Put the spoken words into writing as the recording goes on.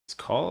It's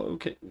call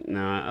okay.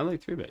 No, I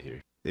like three bet here.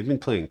 They've been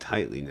playing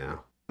tightly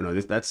now. No,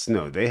 that's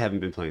no. They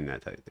haven't been playing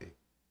that tightly.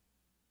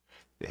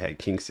 They had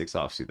king six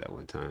offsuit that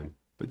one time,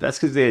 but that's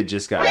because they had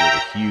just gotten like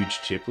a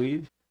huge chip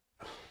lead.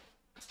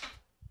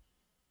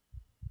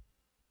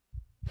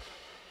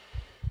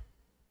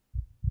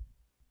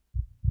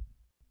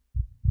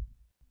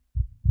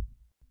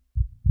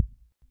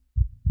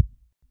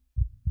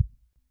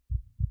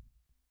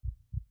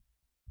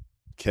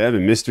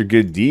 Kevin, Mr.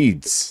 Good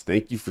Deeds,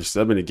 thank you for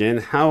subbing again.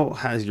 How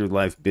has your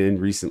life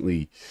been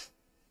recently?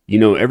 You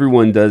know,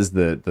 everyone does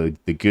the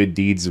good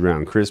deeds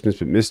around Christmas,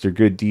 but Mr.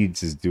 Good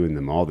Deeds is doing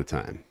them all the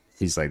time.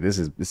 He's like, this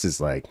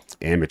is like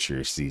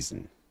amateur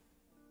season.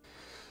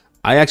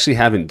 I actually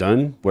haven't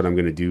done what I'm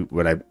gonna do.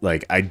 What I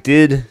like, I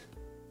did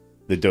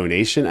the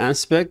donation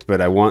aspect,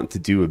 but I want to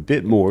do a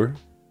bit more.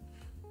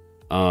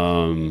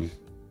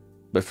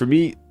 But for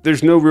me,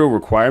 there's no real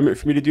requirement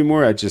for me to do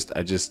more. I just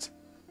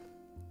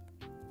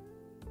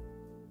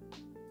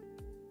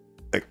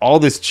like all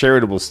this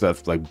charitable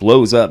stuff like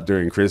blows up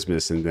during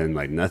Christmas and then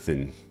like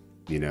nothing,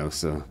 you know.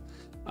 So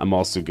I'm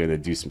also gonna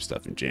do some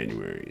stuff in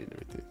January and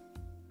everything.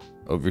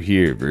 Over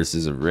here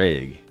versus a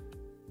reg.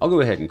 I'll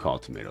go ahead and call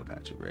Tomato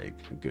Patch a reg.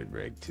 A good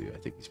reg too. I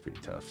think he's pretty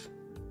tough.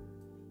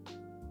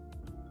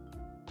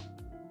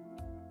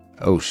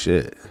 Oh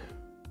shit.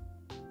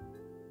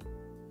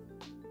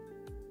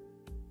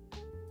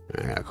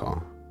 I gotta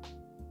call.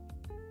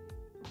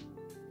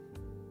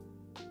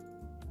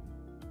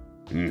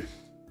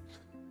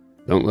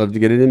 Don't love to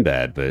get it in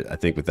bad, but I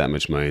think with that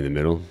much money in the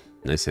middle,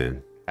 nice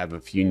hand. I have a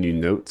few new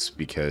notes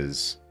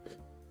because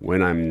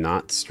when I'm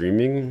not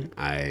streaming,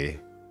 I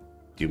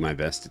do my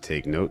best to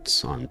take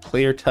notes on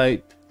player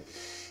type.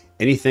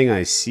 Anything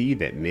I see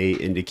that may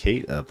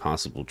indicate a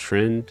possible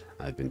trend,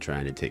 I've been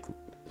trying to take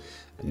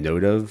a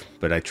note of,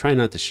 but I try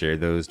not to share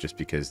those just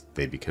because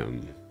they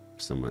become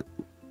somewhat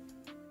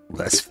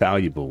less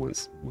valuable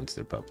once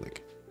they're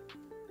public.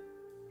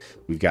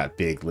 We've got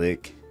Big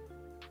Lick.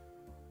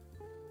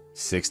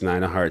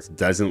 6-9 of hearts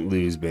doesn't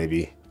lose,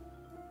 baby.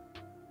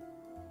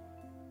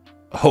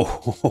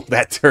 Oh,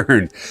 that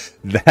turn.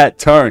 That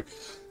turn.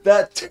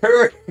 That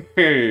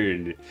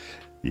turn.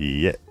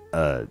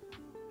 Yeah.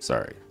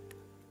 Sorry.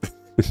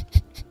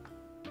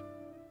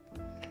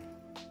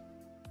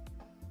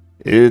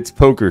 It's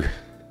poker.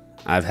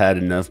 I've had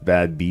enough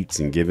bad beats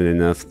and given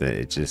enough that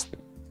it just,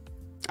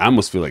 I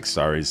almost feel like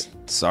sorry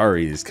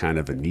is kind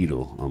of a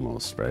needle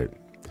almost, right?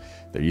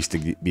 There used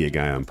to be a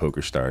guy on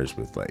Poker Stars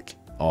with like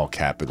all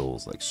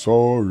capitals, like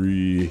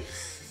sorry,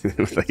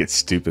 with like a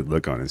stupid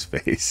look on his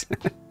face.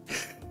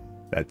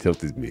 That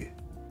tilted me.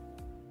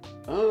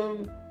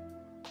 I'm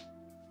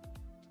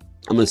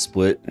gonna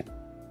split.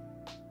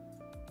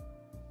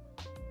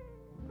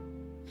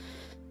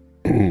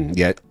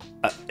 Yeah,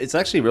 it's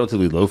actually a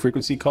relatively low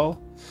frequency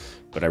call,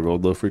 but I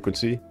rolled low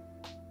frequency.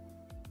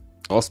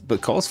 Also,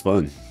 but call's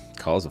fun.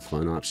 Call's a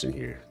fun option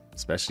here,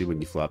 especially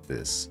when you flop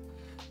this.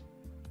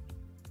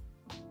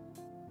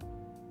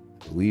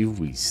 I believe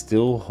we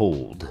still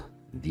hold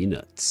the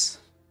nuts.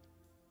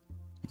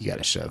 You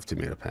gotta shove,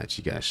 Tomato Patch.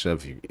 You gotta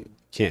shove. You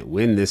can't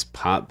win this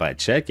pot by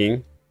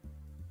checking.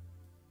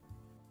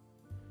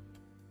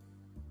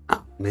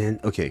 Oh man.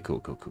 Okay,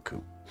 cool.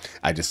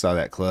 I just saw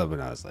that club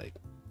and I was like,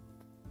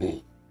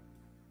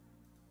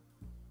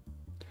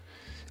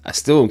 I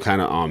still am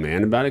kind of on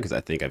man about it because I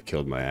think I've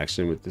killed my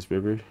action with this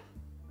river.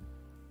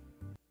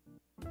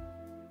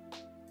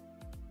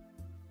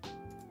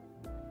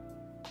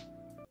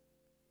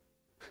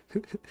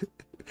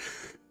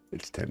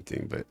 It's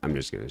tempting, but I'm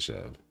just gonna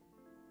shove.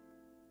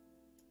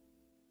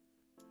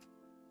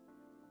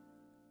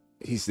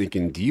 He's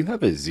thinking, do you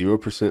have a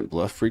 0%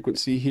 bluff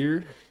frequency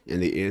here?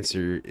 And the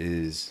answer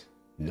is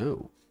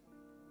no,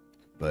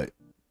 but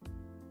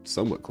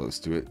somewhat close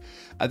to it.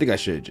 I think I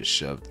should have just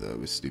shoved though. It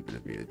was stupid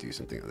of me to do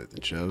something other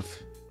than shove.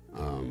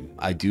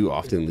 I do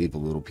often leave a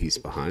little piece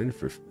behind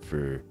for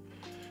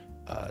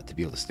to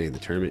be able to stay in the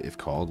tournament if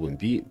called when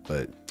beat,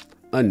 but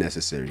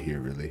unnecessary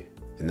here really.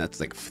 And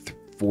that's like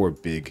 4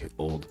 big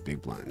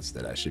blinds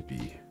that I should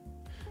be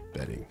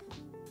betting.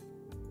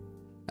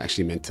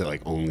 Actually meant to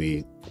like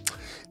only,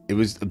 it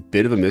was a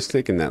bit of a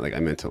mistake in that like I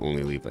meant to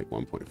only leave like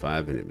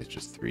 1.5 and it was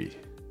just 3.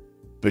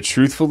 But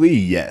truthfully,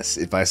 yes,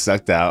 if I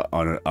sucked out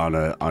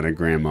on a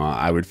grandma,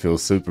 I would feel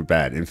super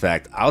bad. In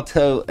fact, I'll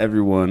tell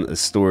everyone a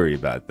story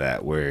about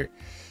that where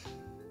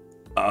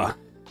I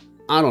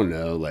don't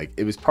know, like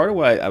it was part of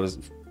why I was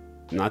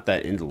not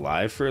that into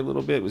live for a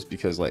little bit, was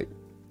because like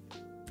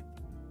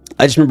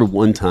I just remember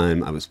one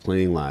time I was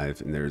playing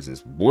live and there was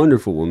this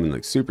wonderful woman,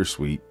 like super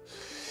sweet,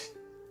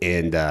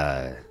 and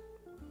her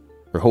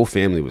whole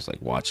family was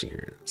like watching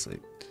her. It's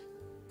like,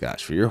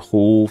 gosh, for your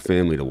whole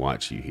family to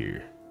watch you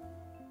here,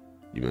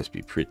 you must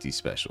be pretty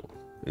special.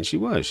 And she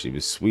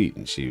was sweet,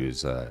 and she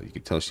was you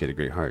could tell she had a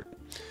great heart.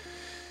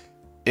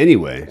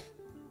 Anyway,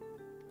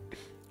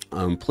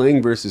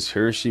 playing versus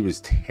her, she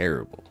was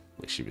terrible.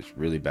 Like she was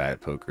really bad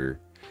at poker.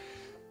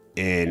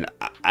 And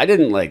I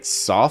didn't like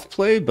soft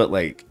play, but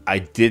like I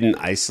didn't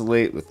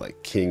isolate with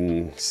like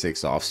king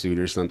 6 offsuit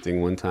or something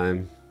one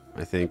time.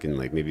 I think, and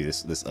like maybe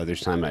this other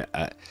time I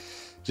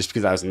just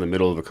because I was in the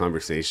middle of a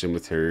conversation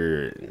with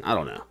her, I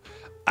don't know.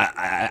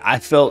 I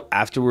felt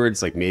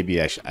afterwards like maybe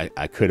I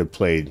could have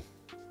played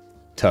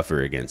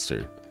tougher against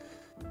her.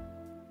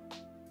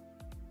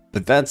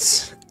 But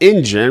that's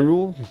in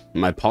general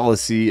my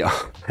policy on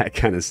that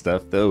kind of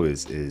stuff though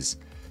is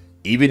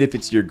even if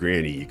it's your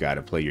granny, you got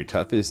to play your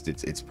toughest.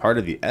 It's part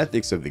of the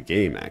ethics of the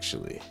game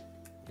actually.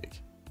 Like,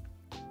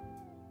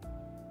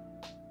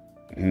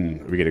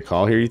 are we gonna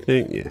call here, you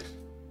think? Yeah.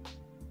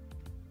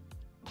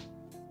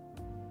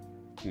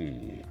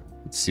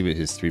 Let's see what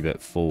his 3-bet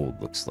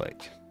fold looks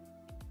like.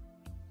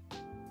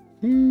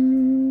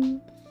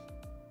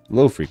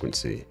 Low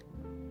frequency.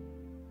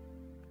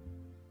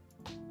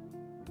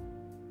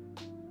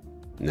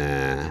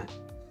 Nah.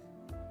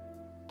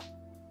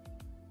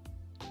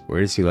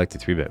 Where does he like to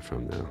 3-bet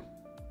from though?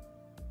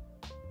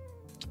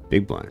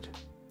 Big blind.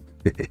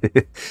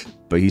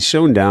 But he's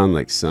shown down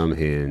like some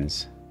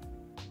hands.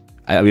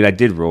 I mean I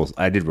did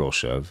roll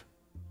shove.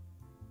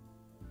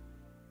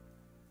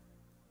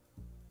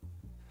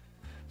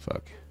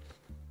 Fuck.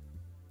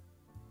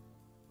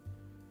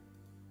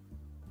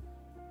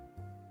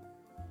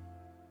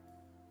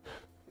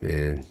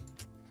 Man.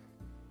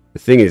 The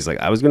thing is, like,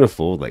 I was gonna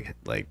fold like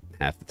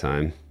half the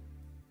time.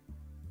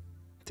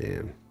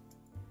 Damn.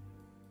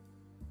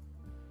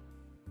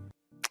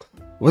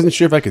 Wasn't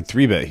sure if I could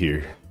 3-bet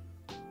here.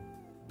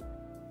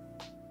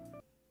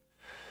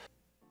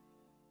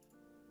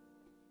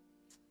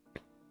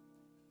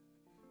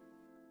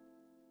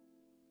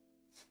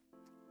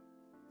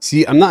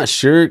 See, I'm not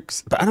sure,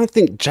 but I don't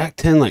think Jack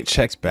 10 like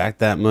checks back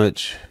that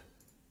much.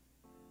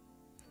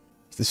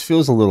 This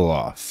feels a little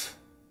off.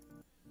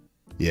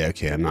 Yeah,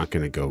 okay, I'm not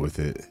gonna go with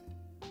it.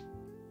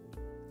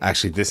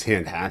 Actually, this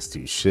hand has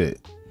to.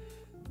 Shit.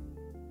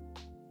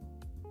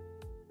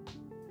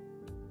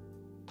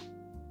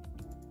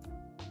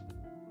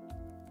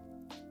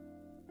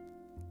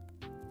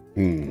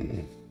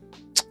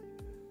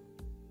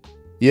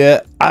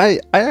 Yeah, I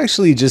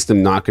actually just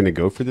am not gonna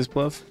go for this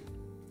bluff.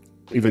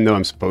 Even though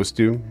I'm supposed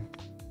to.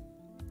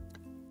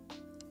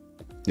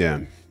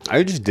 Yeah,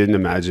 I just didn't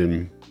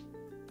imagine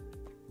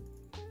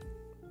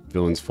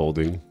villains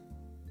folding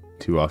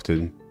too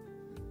often.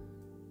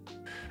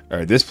 All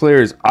right, this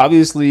player is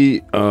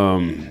obviously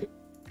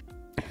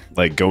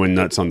like going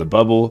nuts on the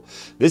bubble.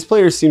 This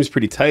player seems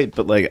pretty tight,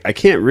 but like I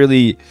can't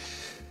really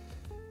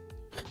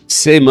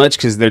say much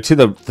because they're to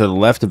the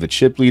left of a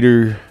chip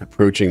leader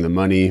approaching the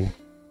money.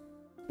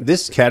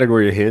 This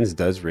category of hands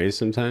does raise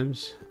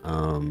sometimes.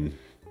 I'm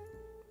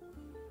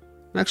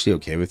actually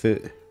okay with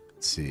it.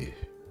 Let's see.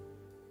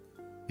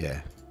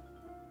 Yeah.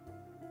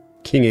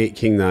 King 8,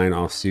 King 9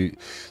 offsuit.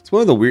 It's one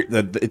of the weird.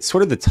 It's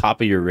sort of the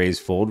top of your raise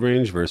fold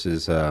range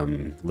versus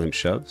limp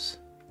shoves.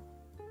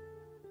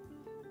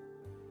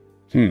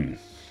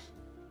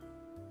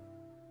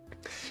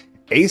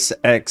 Ace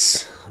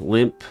X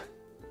limp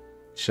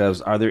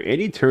shoves. Are there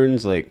any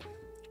turns like?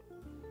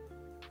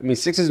 I mean,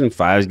 6s and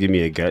 5s give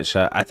me a gut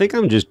shot. I think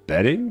I'm just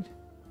betting.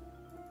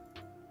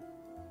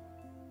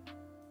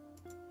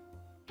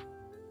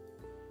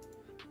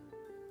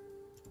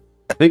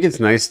 I think it's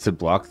nice to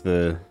block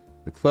the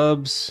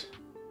clubs.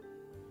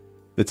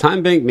 The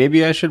time bank,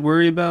 maybe I should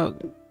worry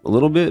about a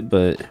little bit,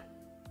 but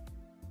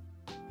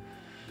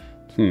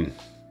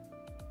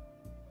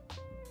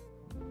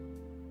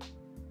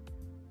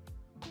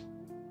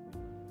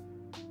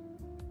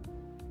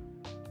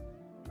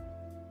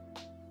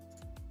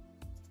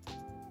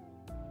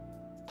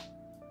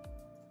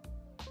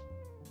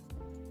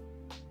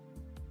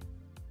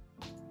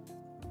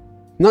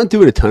not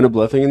doing a ton of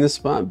bluffing in this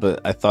spot, but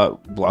I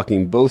thought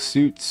blocking both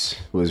suits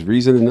was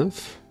reason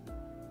enough.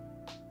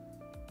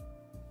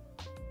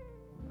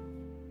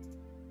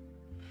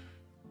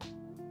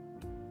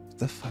 What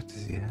the fuck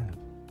does he have?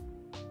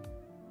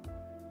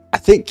 I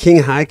think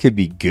King High could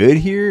be good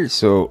here,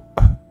 so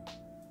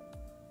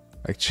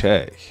I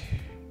check.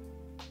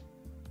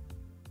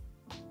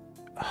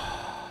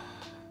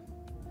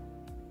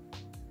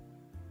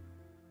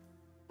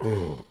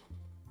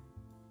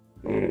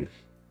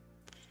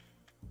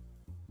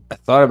 I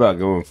thought about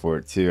going for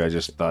it too. I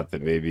just thought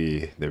that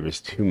maybe there was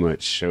too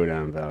much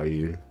showdown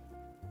value.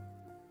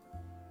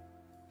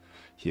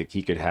 He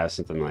could have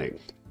something like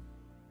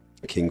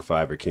King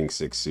 5 or King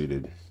 6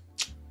 suited.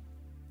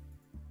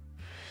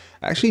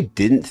 I actually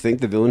didn't think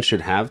the villain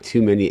should have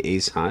too many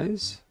ace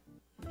highs.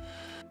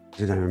 What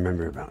did I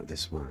remember about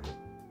this one?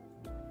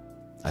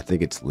 I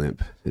think it's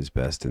limp is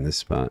best in this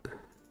spot.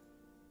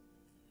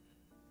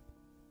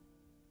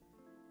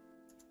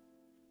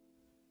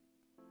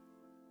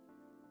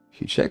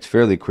 He checked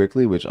fairly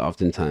quickly, which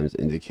oftentimes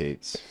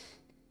indicates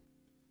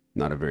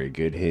not a very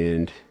good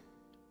hand.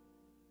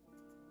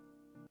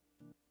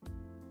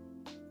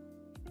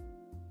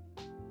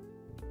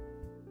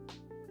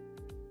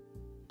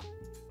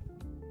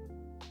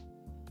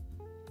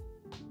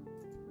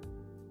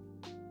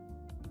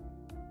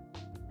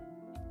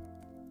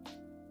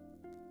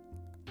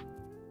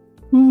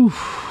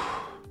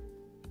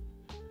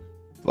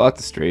 Blocked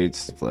the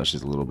straights,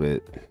 flushes a little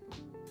bit.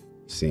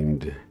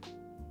 Seemed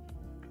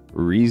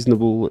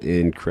reasonable,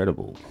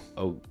 incredible.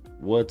 Oh,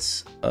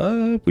 what's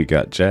up? We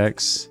got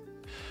jacks.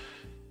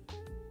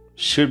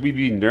 Should we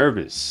be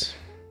nervous?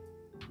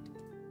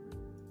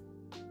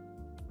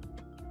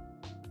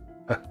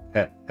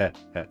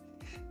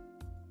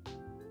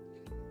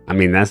 I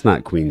mean, that's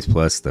not Queen's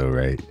Plus though,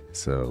 right?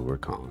 So we're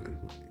calling.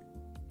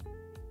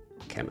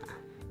 Come on.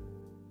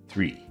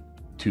 3,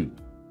 2,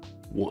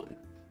 1.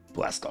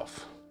 Blast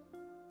off.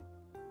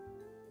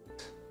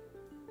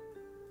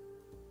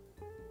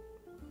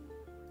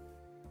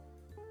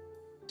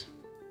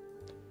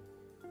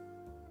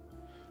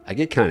 I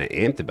get kind of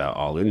amped about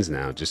all-ins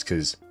now just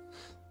because,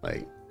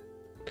 like,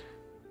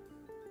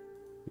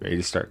 ready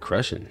to start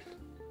crushing.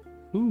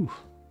 Ooh.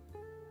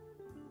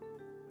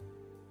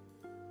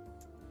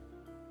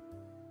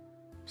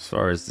 As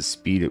far as the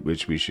speed at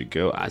which we should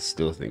go, I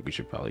still think we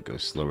should probably go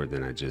slower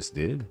than I just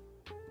did.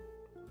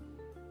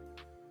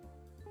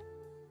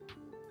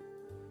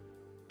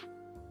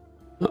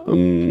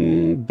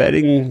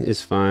 Betting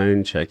is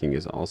fine. Checking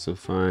is also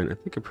fine. I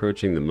think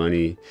approaching the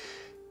money,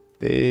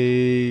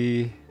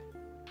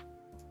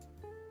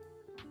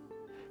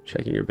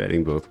 checking or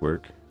betting both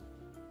work.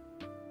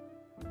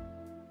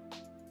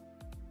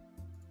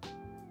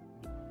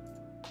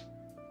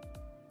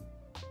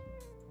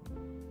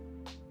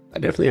 I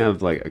definitely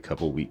have like a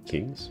couple weak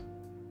kings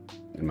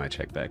in my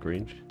check back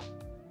range.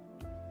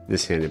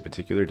 This hand in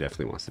particular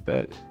definitely wants to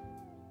bet.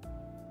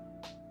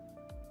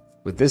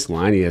 With this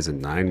line, he has a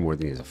 9 more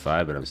than he has a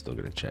 5, but I'm still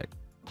going to check.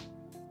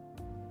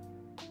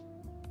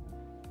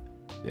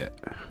 Yeah.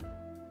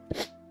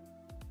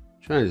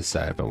 Trying to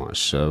decide if I want to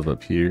shove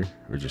up here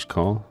or just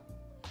call.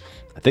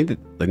 I think that,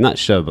 like, not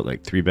shove, but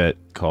like 3-bet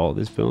call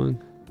this villain.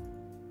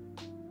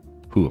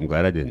 Ooh, I'm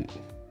glad I didn't.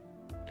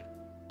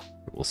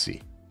 We'll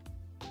see.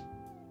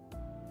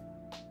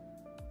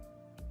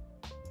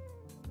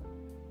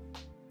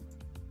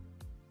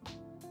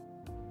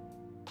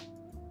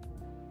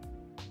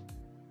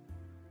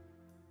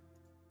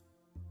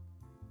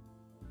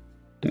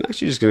 I'm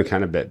actually just going to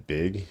kind of bet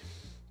big.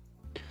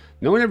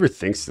 No one ever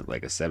thinks that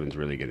like a 7's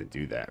really going to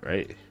do that,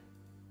 right?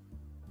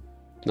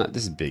 Not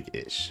this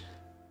big-ish.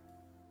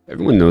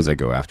 Everyone knows I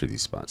go after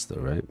these spots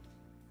though, right?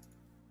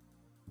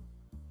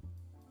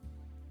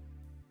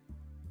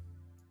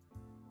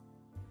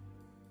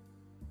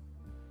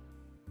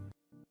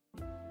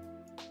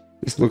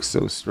 This looks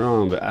so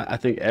strong, but I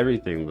think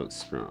everything looks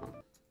strong.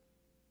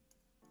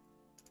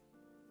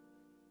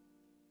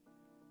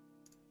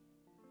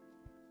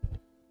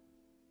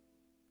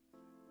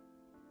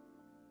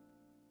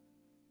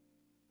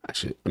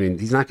 Actually, I mean,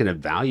 he's not going to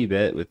value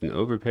bet with an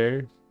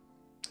overpair.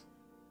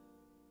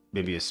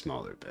 Maybe a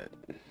smaller bet.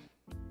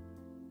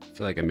 I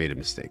feel like I made a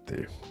mistake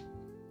there.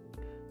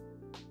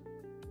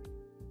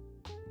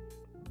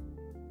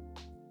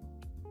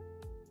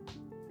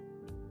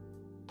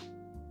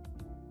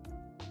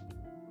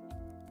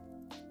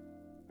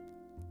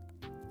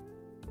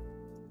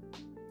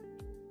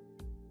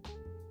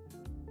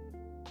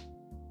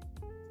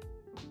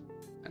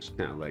 I just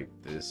kind of like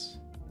this.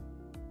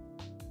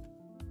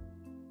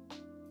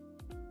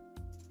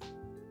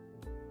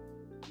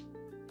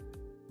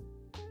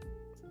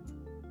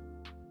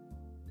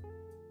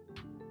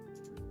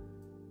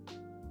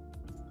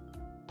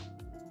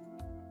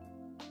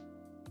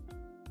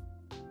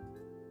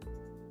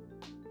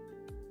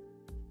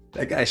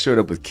 That guy showed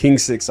up with King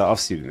 6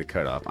 offsuit in the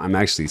cutoff. I'm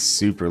actually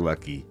super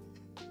lucky,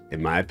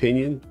 in my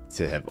opinion,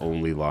 to have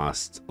only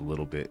lost a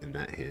little bit in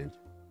that hand.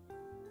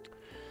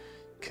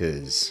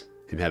 Because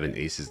him having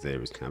aces there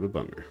was kind of a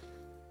bummer.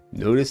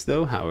 Notice,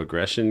 though, how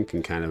aggression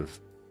can kind of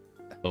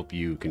help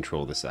you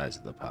control the size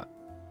of the pot.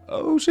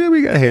 Oh, shit,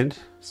 we got a hand.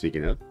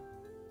 Speaking of.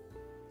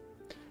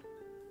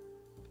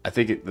 I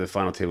think the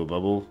final table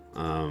bubble,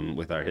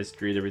 with our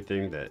history and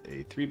everything, that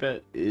a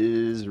 3-bet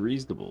is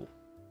reasonable.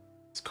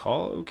 It's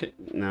call okay.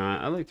 Nah,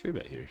 I like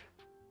 3-bet here.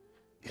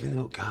 Even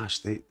though, gosh,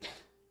 they've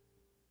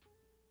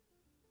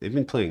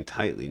been playing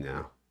tightly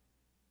now.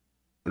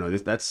 No,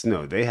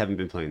 they haven't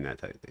been playing that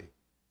tightly.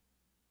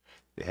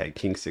 They had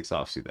King 6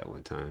 offsuit that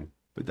one time,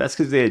 but that's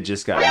because they had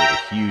just gotten like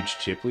a huge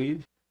chip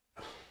lead.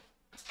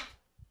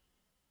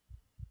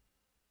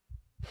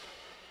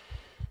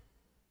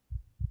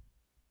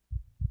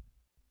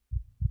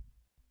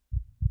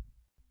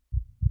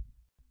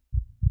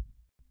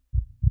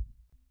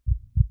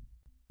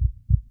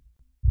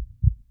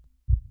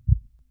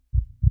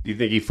 Do you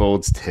think he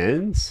folds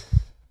 10s?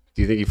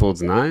 Do you think he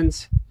folds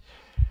 9s?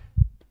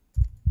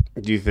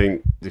 Do you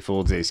think he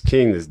folds ace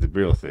king is the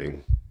real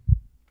thing?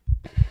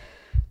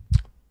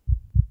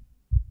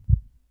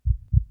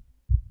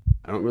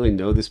 I don't really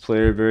know this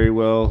player very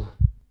well.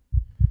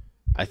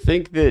 I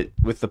think that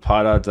with the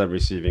pot odds I'm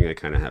receiving, I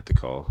kind of have to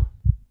call.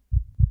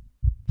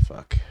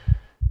 Fuck.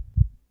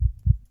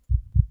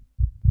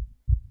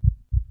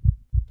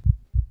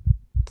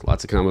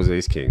 Lots of combos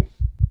ace king.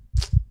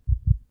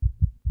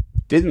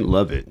 Didn't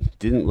love it.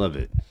 Didn't love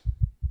it.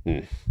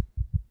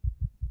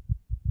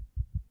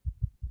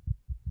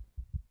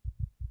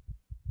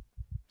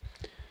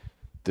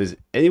 Does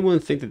anyone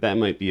think that that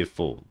might be a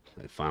fold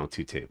at final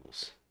 2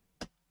 tables?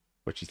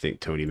 What you think,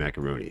 Tony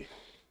Macaroni?